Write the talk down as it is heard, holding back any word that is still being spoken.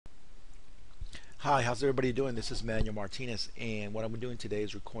Hi, how's everybody doing? This is Manuel Martinez, and what I'm doing today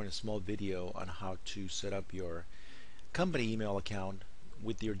is recording a small video on how to set up your company email account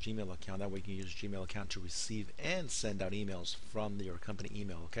with your Gmail account. That way you can use Gmail account to receive and send out emails from your company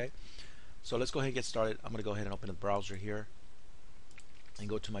email, okay? So let's go ahead and get started. I'm going to go ahead and open the browser here and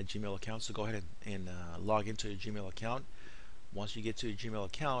go to my Gmail account. So go ahead and log into your Gmail account. Once you get to your Gmail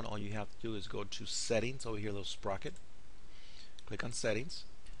account, all you have to do is go to settings over here, little sprocket. Click on settings.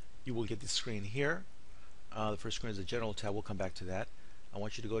 You will get this screen here. The first screen is the general tab. We'll come back to that. I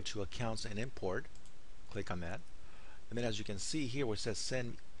want you to go to accounts and import. Click on that. And then as you can see here where it says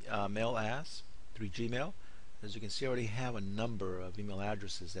send mail as through Gmail, as you can see I already have a number of email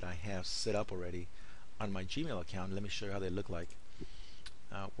addresses that I have set up already on my Gmail account. Let me show you how they look like,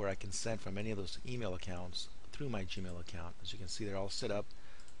 where I can send from any of those email accounts through my Gmail account. As you can see, they're all set up.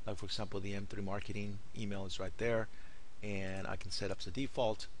 Like for example, the M3 marketing email is right there, and I can set up as a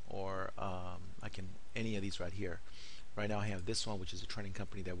default, or I can any of these right here. Right now I have this one, which is a training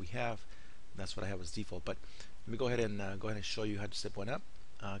company that we have. That's what I have as default. But let me go ahead and show you how to set one up.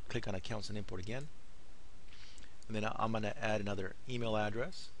 Click on accounts and import again, and then I'm going to add another email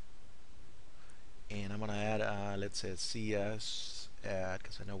address, and I'm going to add let's say CS at,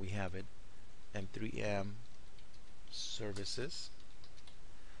 because I know we have it, M3M services.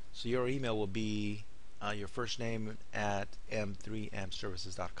 So your email will be your first name at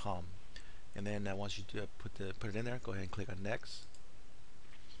m3mservices.com, and then once you do put it in there, go ahead and click on next,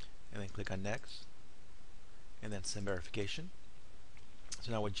 and then click on next, and then send verification.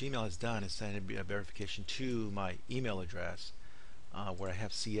 So now what Gmail has done is send a verification to my email address, where I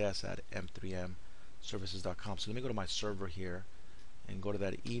have cs at m3mservices.com. So let me go to my server here and go to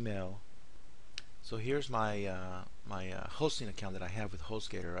that email. So here's my hosting account that I have with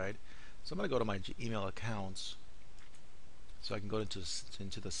HostGator, right? So I'm going to go to my email accounts, so I can go into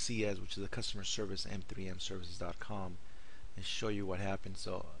the CS, which is the customer service m3mservices.com, and show you what happened.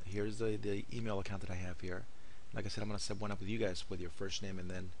 So here's the email account that I have here. Like I said, I'm going to set one up with you guys with your first name and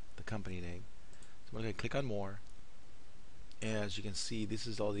then the company name. So I'm going to click on more. And as you can see, this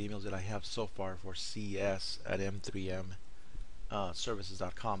is all the emails that I have so far for CS at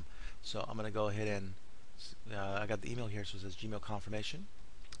m3mservices.com. So I'm going to go ahead and I got the email here, so it says Gmail confirmation.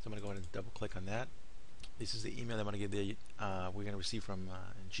 So I'm going to go ahead and double click on that. This is the email that I'm going to get we're going to receive from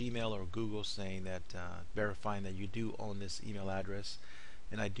Gmail or Google, saying that verifying that you do own this email address,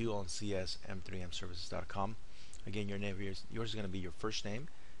 and I do own CS m3mservices.com. Again, your name yours is going to be your first name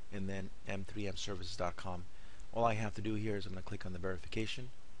and then m3mservices.com. All I have to do here is I'm going to click on the verification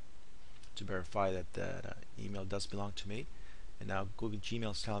to verify that that email does belong to me. And now Google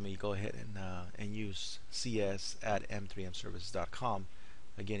Gmail is telling me go ahead and use cs at m3mservices.com.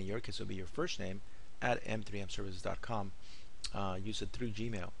 Again, in your case, it will be your first name at m3mservices.com. Use it through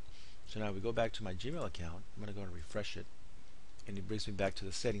Gmail. So now we go back to my Gmail account. I'm going to go and refresh it, and it brings me back to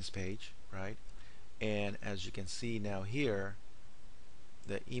the settings page, right? And as you can see now here,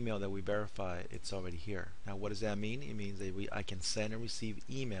 the email that we verified, it's already here. Now what does that mean? It means that I can send and receive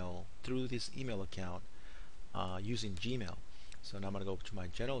email through this email account using Gmail. So now I'm going to go to my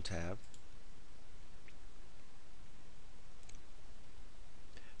general tab.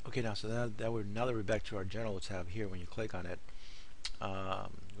 Okay, now so now that we're back to our general tab here. When you click on it,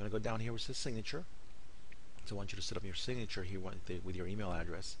 I'm going to go down here where it says signature. So I want you to set up your signature here with your email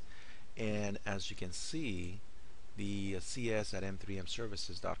address. And as you can see, the cs at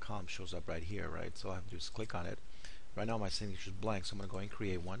m3mservices.com shows up right here, right? So all I have to do is click on it. Right now my signature is blank, so I'm going to go and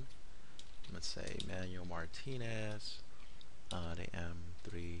create one. Let's say Manuel Martinez, the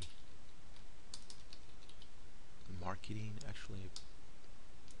M3 marketing, actually.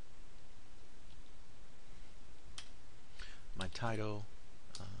 My title,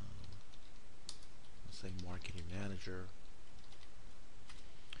 let's say marketing manager,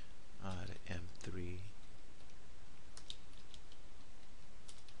 the M3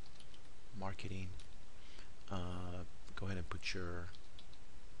 marketing. Go ahead and put your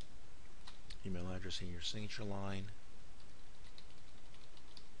email address in your signature line.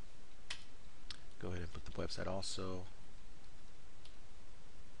 Go ahead and put the website also.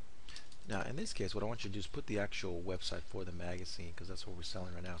 Now in this case, what I want you to do is put the actual website for the magazine, because that's what we're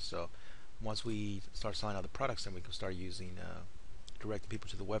selling right now. So once we start selling other products, then we can start using directing people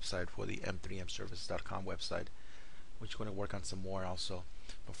to the website for the m3mservices.com website, which we're going to work on some more also.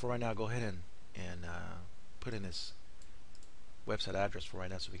 But for right now, go ahead and put in this website address for right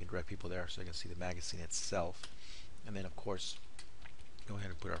now, so we can direct people there, so you can see the magazine itself. And then of course, go ahead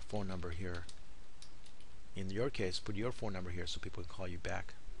and put our phone number here. In your case, put your phone number here so people can call you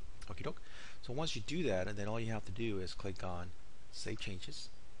back. Okie doke. So once you do that, and then all you have to do is click on Save Changes.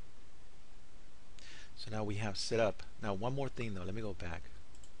 So now we have set up. Now one more thing though, let me go back,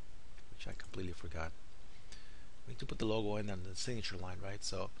 which I completely forgot. We need to put the logo in on the signature line, right?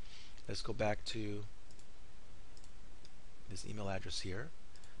 So let's go back to this email address here.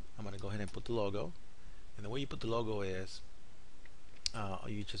 I'm going to go ahead and put the logo. And the way you put the logo is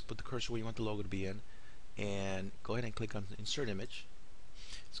you just put the cursor where you want the logo to be in, and go ahead and click on insert image.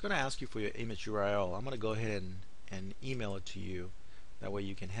 It's going to ask you for your image URL. I'm going to go ahead and email it to you. That way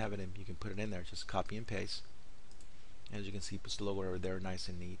you can have it and you can put it in there. Just copy and paste. As you can see, it puts the logo over there nice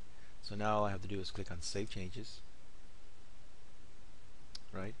and neat. So now all I have to do is click on Save Changes.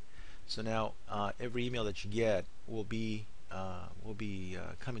 Right. So now every email that you get will be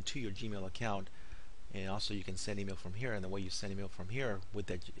coming to your Gmail account, and also you can send email from here. And the way you send email from here with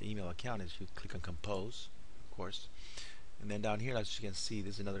that email account is you click on Compose, of course, and then down here, as you can see,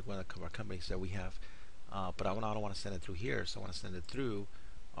 this is another one of our companies that we have. But I don't want to send it through here, so I want to send it through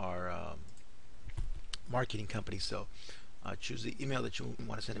our marketing company. So choose the email that you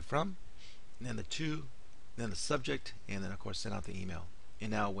want to send it from, and then the to, then the subject, and then of course send out the email. And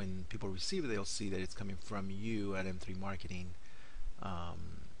now when people receive it, they'll see that it's coming from you at M3 Marketing, our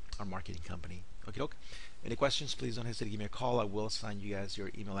marketing company. Okay. Any questions, please don't hesitate to give me a call. I will assign you guys your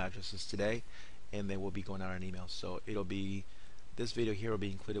email addresses today, and they will be going out an email. So it'll be, this video here will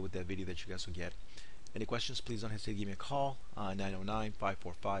be included with that video that you guys will get. Any questions, please don't hesitate to give me a call,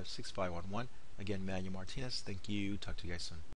 909-545-6511. Again, Manuel Martinez. Thank you. Talk to you guys soon.